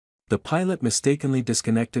The pilot mistakenly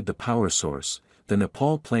disconnected the power source. The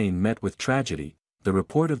Nepal plane met with tragedy. The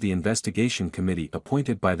report of the investigation committee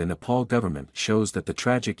appointed by the Nepal government shows that the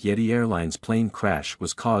tragic Yeti Airlines plane crash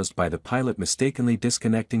was caused by the pilot mistakenly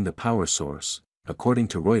disconnecting the power source. According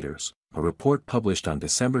to Reuters, a report published on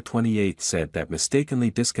December 28 said that mistakenly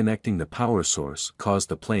disconnecting the power source caused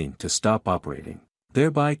the plane to stop operating,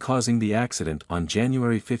 thereby causing the accident on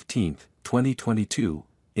January 15, 2022.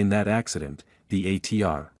 In that accident, the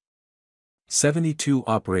ATR 72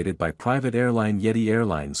 operated by private airline Yeti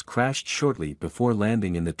Airlines crashed shortly before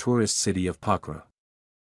landing in the tourist city of Pokhara.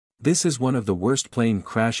 This is one of the worst plane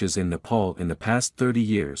crashes in Nepal in the past 30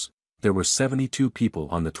 years. There were 72 people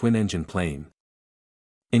on the twin-engine plane,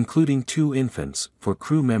 including 2 infants, 4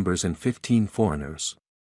 crew members and 15 foreigners.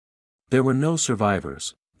 There were no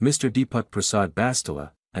survivors. Mr. Deepak Prasad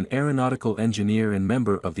Bastila, an aeronautical engineer and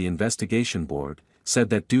member of the investigation board, said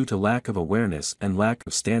that due to lack of awareness and lack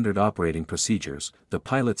of standard operating procedures, the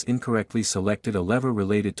pilots incorrectly selected a lever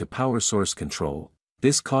related to power source control.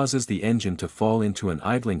 This causes the engine to fall into an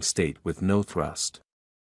idling state with no thrust.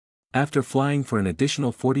 After flying for an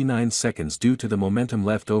additional 49 seconds due to the momentum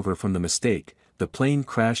left over from the mistake, the plane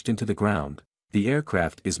crashed into the ground. The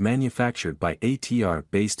aircraft is manufactured by ATR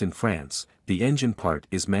based in France. The engine part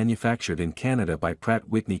is manufactured in Canada by Pratt &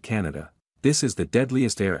 Whitney Canada. This is the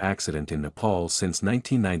deadliest air accident in Nepal since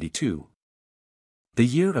 1992. The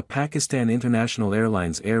year a Pakistan International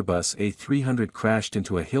Airlines Airbus A300 crashed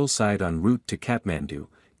into a hillside en route to Kathmandu,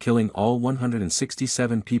 killing all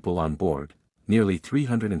 167 people on board. Nearly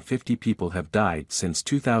 350 people have died since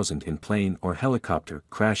 2000 in plane or helicopter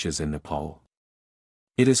crashes in Nepal.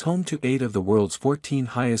 It is home to 8 of the world's 14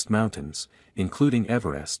 highest mountains, including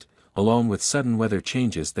Everest, along with sudden weather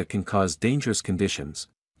changes that can cause dangerous conditions.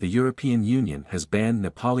 The European Union has banned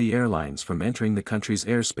Nepali airlines from entering the country's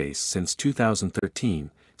airspace since 2013,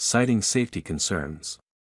 citing safety concerns.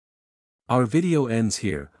 Our video ends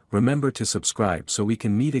here. Remember to subscribe so we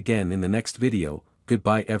can meet again in the next video.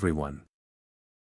 Goodbye everyone.